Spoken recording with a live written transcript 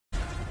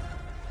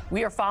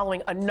We are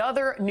following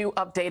another new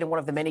update in one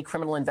of the many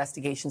criminal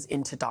investigations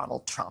into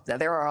Donald Trump. Now,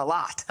 there are a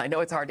lot. I know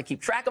it's hard to keep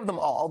track of them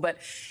all, but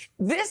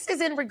this is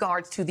in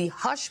regards to the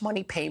hush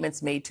money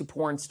payments made to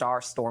porn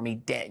star Stormy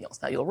Daniels.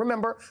 Now, you'll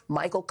remember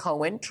Michael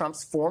Cohen,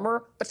 Trump's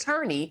former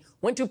attorney,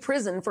 went to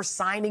prison for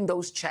signing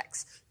those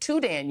checks to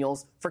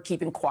Daniels for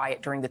keeping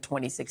quiet during the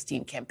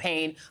 2016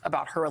 campaign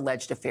about her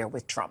alleged affair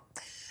with Trump.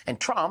 And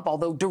Trump,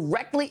 although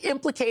directly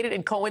implicated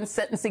in Cohen's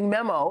sentencing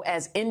memo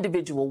as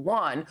individual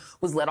one,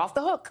 was let off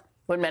the hook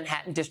when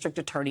Manhattan District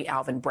Attorney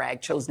Alvin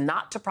Bragg chose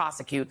not to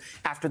prosecute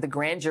after the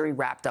grand jury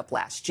wrapped up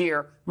last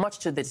year, much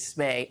to the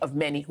dismay of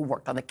many who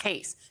worked on the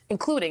case,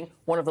 including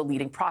one of the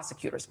leading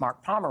prosecutors,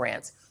 Mark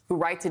Pomerantz, who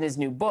writes in his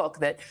new book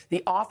that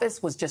the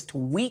office was just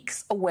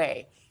weeks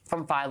away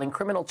from filing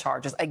criminal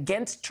charges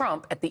against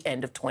Trump at the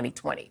end of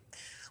 2020.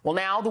 Well,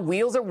 now the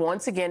wheels are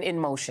once again in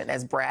motion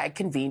as Bragg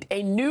convened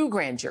a new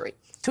grand jury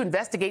to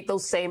investigate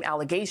those same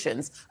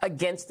allegations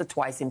against the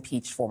twice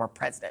impeached former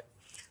president.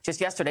 Just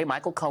yesterday,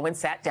 Michael Cohen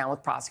sat down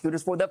with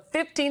prosecutors for the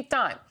 15th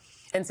time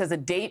and says a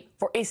date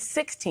for a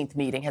 16th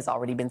meeting has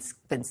already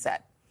been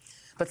set.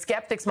 But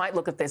skeptics might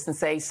look at this and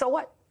say, so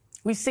what?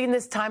 We've seen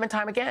this time and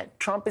time again.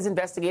 Trump is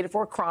investigated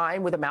for a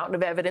crime with a mountain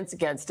of evidence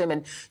against him.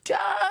 And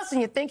just when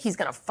you think he's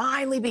going to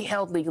finally be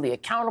held legally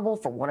accountable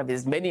for one of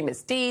his many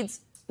misdeeds,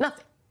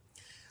 nothing.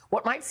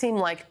 What might seem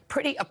like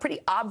a pretty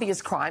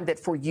obvious crime that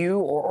for you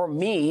or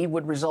me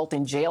would result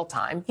in jail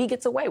time, he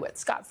gets away with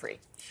scot-free,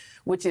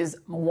 which is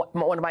what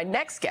one of my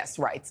next guests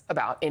writes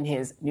about in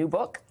his new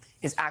book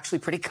is actually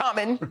pretty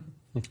common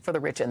for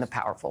the rich and the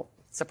powerful.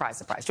 Surprise,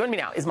 surprise. Joining me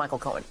now is Michael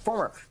Cohen,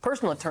 former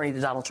personal attorney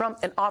to Donald Trump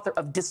and author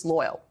of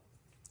Disloyal,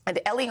 and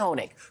Elie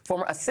Honig,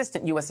 former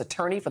assistant U.S.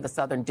 attorney for the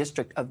Southern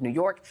District of New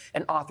York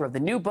and author of the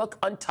new book,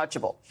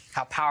 Untouchable,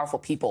 How Powerful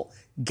People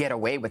Get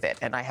Away with It.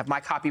 And I have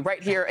my copy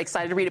right here,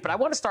 excited to read it. But I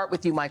want to start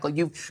with you, Michael.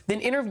 You've been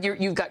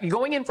you're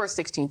going in for a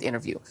 16th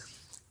interview.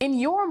 In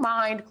your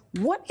mind,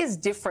 what is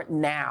different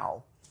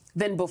now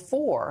than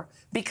before?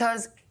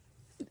 Because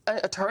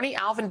attorney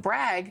Alvin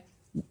Bragg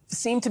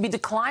seemed to be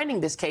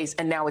declining this case,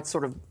 and now it's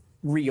sort of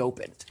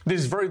reopened.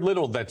 There's very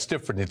little that's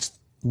different. It's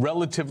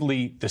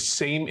relatively the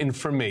same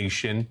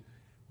information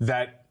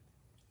that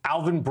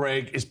Alvin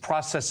Bragg is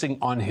processing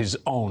on his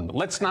own.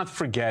 Let's not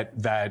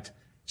forget that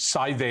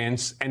Cy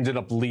Vance ended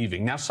up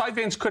leaving. Now, Cy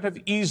Vance could have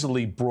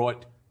easily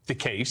brought the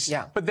case,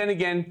 but then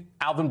again,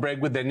 Alvin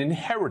Bragg would then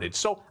inherit it.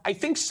 So I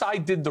think Cy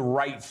did the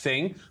right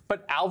thing,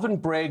 but Alvin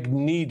Bragg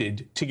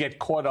needed to get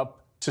caught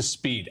up to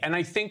speed. And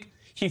I think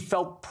he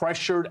felt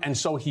pressured, and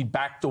so he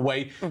backed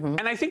away.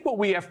 And I think what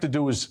we have to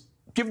do is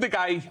give the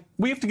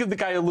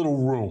guy a little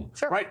room,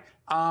 right?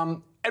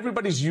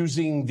 Everybody's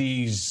using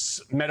these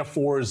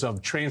metaphors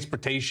of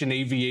transportation,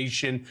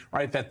 aviation,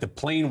 right? That the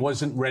plane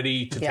wasn't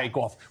ready to take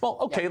off. Well,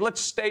 okay,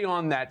 let's stay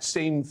on that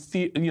same,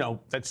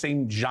 that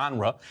same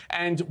genre.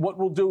 And what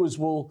we'll do is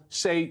we'll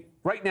say,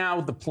 right now,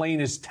 the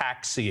plane is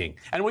taxiing,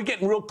 and we're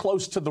getting real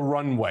close to the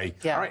runway.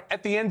 All right.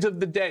 At the end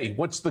of the day,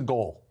 what's the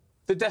goal?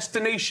 The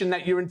destination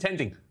that you're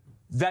intending.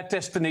 That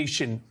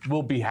destination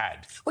will be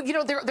had. Well,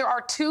 there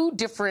are two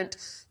different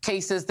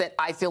cases that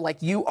I feel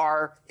like you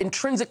are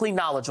intrinsically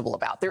knowledgeable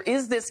about. There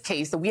is this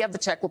case that we have the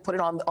check. We'll put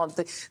it on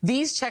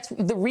these checks.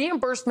 The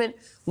reimbursement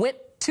went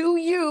to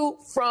you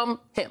from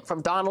him, from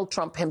Donald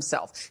Trump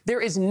himself. There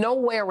is no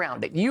way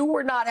around it. You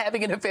were not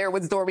having an affair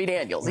with Stormy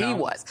Daniels. No. He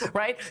was,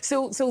 right?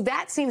 So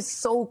that seems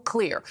so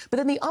clear. But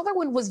then the other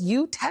one was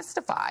you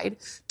testified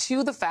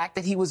to the fact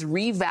that he was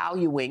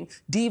revaluing,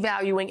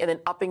 devaluing, and then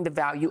upping the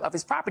value of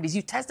his properties.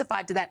 You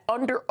testified to that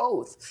under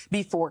oath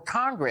before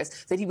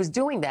Congress that he was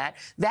doing that.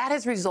 That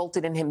has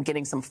resulted in him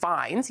getting some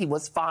fines. He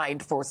was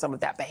fined for some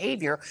of that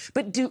behavior.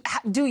 But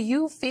do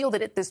you feel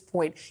that at this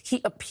point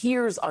he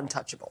appears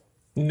untouchable?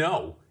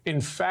 No. In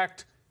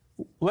fact,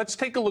 let's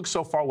take a look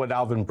so far what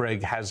Alvin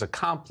Bragg has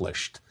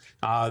accomplished.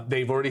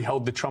 They've already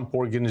held the Trump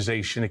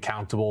Organization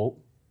accountable.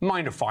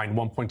 Minor fine,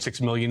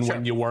 $1.6 million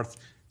when you're worth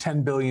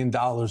 $10 billion,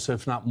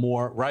 if not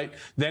more, right?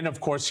 Then,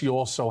 of course, you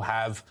also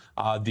have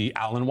the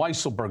Allen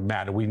Weisselberg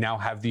matter. We now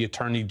have the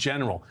Attorney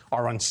General,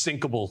 our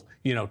unsinkable,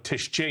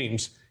 Tish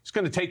James. He's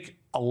going to take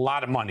a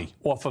lot of money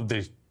off of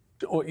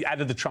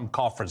out of the Trump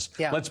coffers.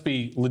 Let's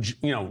be,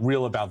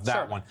 real about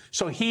that one.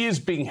 So he is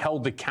being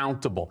held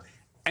accountable.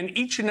 And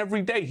each and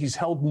every day, he's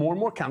held more and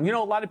more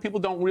accountable. A lot of people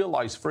don't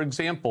realize, for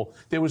example,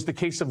 there was the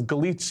case of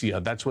Galicia.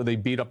 That's where they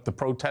beat up the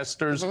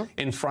protesters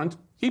in front.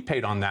 He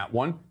paid on that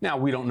one. Now,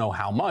 we don't know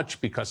how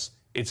much because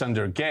it's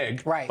under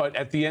gag. Right. But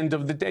at the end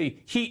of the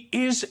day, he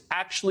is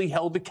actually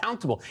held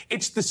accountable.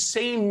 It's the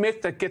same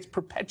myth that gets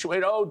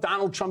perpetuated. Oh,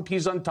 Donald Trump,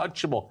 he's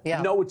untouchable.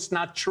 No, it's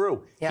not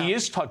true. He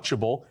is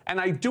touchable.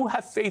 And I do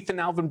have faith in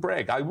Alvin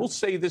Bragg. I will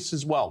say this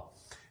as well,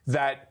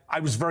 that I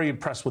was very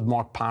impressed with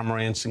Mark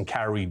Pomerantz and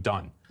Carrie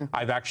Dunn.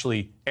 I've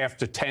actually,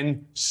 after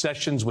 10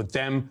 sessions with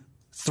them,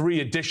 3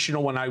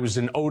 additional when I was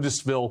in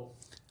Otisville,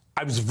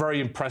 I was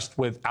very impressed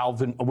with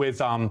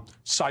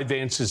Cy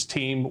Vance's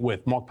team,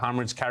 with Mark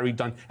Pomerantz, Carrie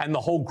Dunn, and the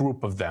whole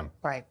group of them.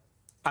 Right.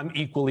 I'm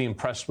equally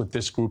impressed with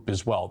this group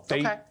as well.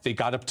 They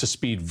got up to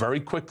speed very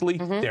quickly.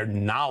 They're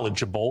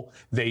knowledgeable.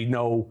 They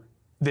know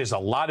there's a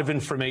lot of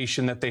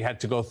information that they had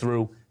to go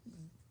through.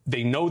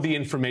 They know the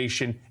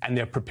information, and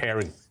they're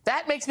preparing.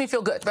 That makes me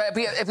feel good. But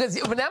now I'm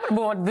going to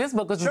move on to this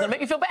book, which is going to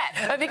make me feel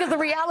bad. Because the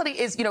reality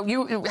is,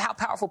 how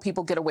powerful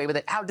people get away with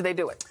it. How do they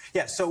do it?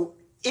 Yeah, so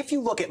if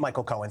you look at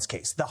Michael Cohen's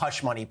case, the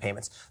hush money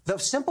payments, the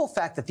simple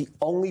fact that the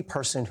only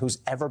person who's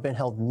ever been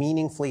held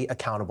meaningfully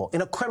accountable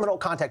in a criminal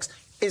context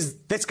is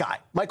this guy,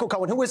 Michael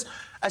Cohen, who was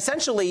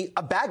essentially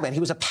a bagman. He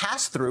was a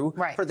pass-through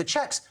for the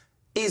checks,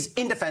 is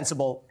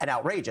indefensible and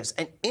outrageous.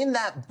 And in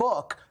that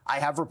book, I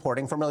have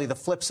reporting from really the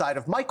flip side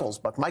of Michael's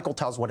book. Michael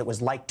tells what it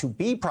was like to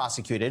be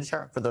prosecuted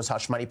for those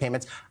hush money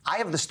payments. I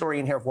have the story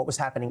in here of what was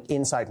happening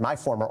inside my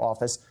former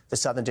office, the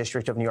Southern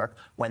District of New York,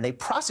 when they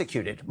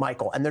prosecuted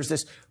Michael. And there's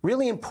this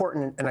really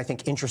important and I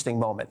think interesting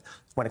moment.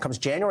 When it comes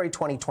January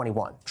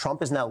 2021,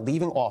 Trump is now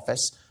leaving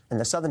office, and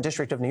the Southern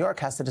District of New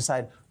York has to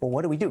decide, well,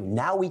 what do we do?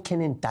 Now we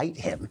can indict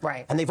him.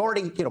 And they've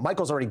already,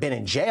 Michael's already been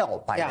in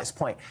jail by this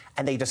point.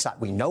 And they decide,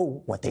 we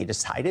know what they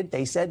decided.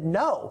 They said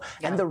no.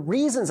 And the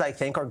reasons, I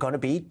think, are going to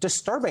be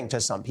disturbing to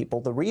some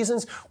people. The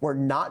reasons were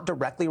not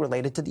directly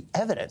related to the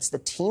evidence. The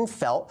team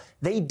felt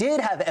they did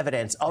have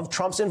evidence of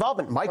Trump's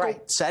involvement.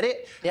 Michael said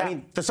it. I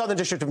mean, the Southern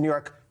District of New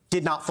York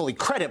did not fully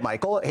credit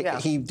Michael.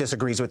 He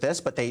disagrees with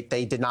this, but they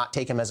did not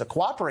take him as a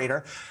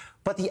cooperator.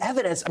 But the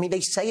evidence, I mean, they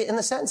say it in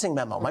the sentencing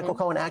memo. Michael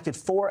Cohen acted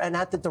for and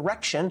at the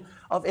direction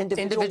of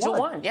individual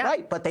one.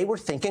 But they were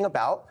thinking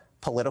about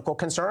political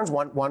concerns.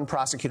 One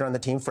prosecutor on the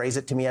team phrased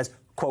it to me as,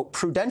 quote,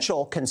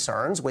 prudential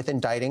concerns with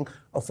indicting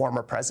a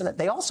former president.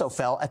 They also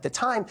felt at the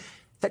time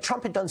that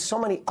Trump had done so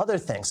many other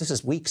things. This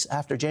is weeks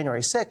after January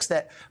 6th,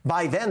 that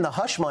by then the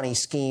hush money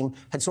scheme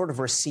had sort of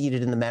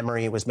receded in the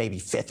memory. It was maybe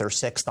 5th or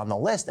 6th on the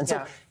list. And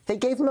so they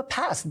gave him a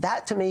pass.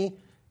 That, to me,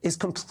 is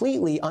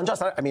completely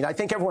unjust. I mean, I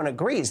think everyone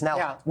agrees.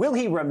 Now, will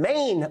he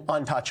remain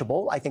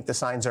untouchable? I think the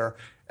signs are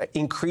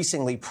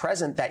increasingly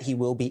present that he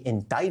will be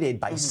indicted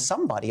by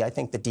somebody. I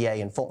think the DA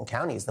in Fulton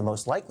County is the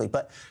most likely.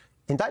 But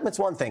indictment's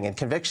one thing, and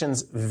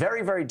convictions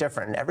very, very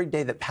different. And every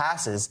day that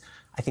passes,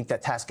 I think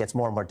that task gets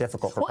more and more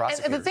difficult for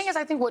prosecutors. And the thing is,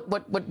 I think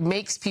what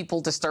makes people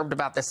disturbed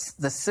about the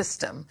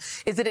system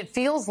is that it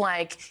feels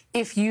like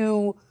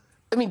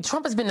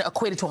Trump has been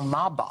equated to a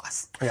mob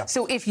boss.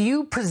 So if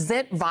you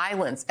present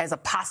violence as a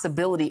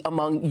possibility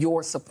among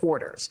your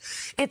supporters,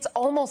 it's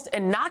almost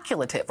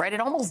inoculative, right? It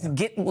almost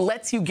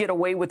lets you get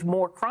away with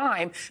more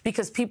crime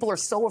because people are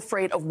so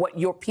afraid of what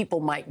your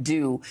people might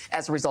do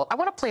as a result. I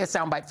want to play a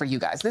soundbite for you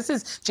guys. This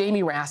is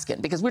Jamie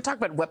Raskin, because we're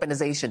talking about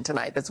weaponization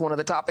tonight. That's one of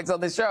the topics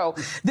on the show.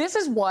 This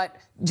is what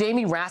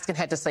Jamie Raskin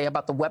had to say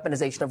about the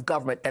weaponization of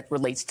government that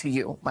relates to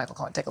you. Michael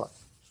Cohen, take a look.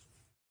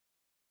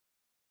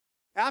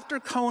 After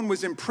Cohen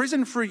was in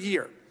prison for a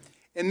year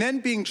and then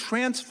being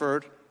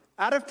transferred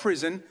out of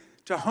prison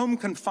to home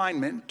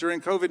confinement during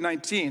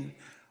COVID-19,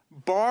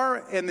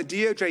 Barr and the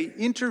DOJ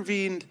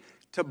intervened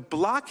to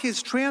block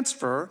his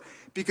transfer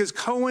because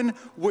Cohen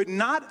would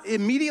not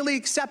immediately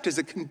accept as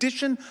a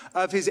condition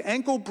of his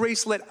ankle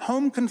bracelet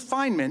home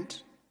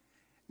confinement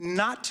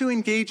not to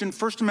engage in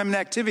First Amendment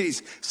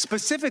activities,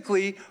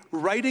 specifically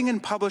writing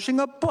and publishing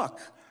a book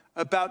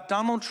about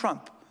Donald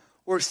Trump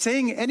or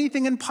saying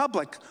anything in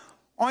public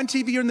on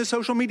TV or in the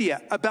social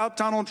media about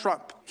Donald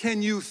Trump.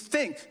 Can you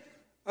think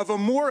of a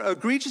more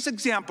egregious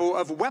example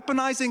of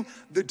weaponizing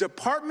the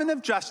Department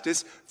of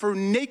Justice for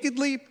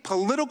nakedly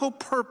political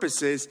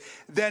purposes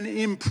than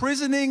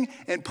imprisoning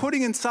and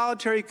putting in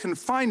solitary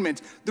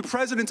confinement the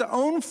president's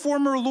own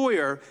former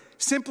lawyer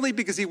simply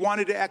because he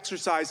wanted to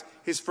exercise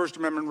his First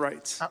Amendment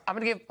rights? I'm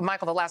going to give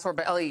Michael the last word,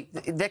 but Elie,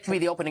 that could be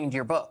the opening to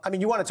your book. I mean,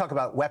 you want to talk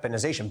about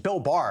weaponization. Bill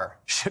Barr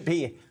should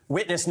be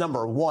witness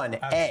number 1A.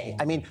 Absolutely.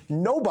 I mean,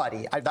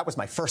 nobody, that was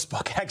my first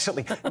book,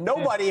 actually.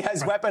 Nobody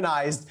has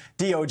weaponized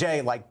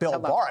DOJ like Bill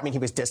Barr. I mean, he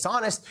was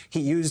dishonest. He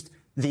used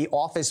the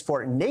office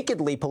for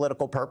nakedly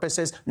political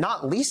purposes,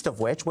 not least of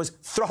which was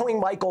throwing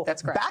Michael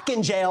back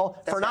in jail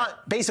for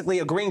not basically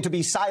agreeing to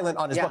be silent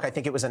on his book. I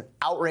think it was an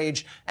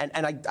outrage,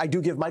 and I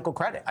do give Michael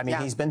credit. I mean,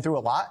 he's been through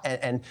a lot,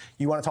 and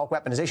you want to talk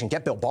weaponization,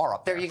 get Bill Barr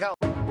up there. There you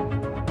go.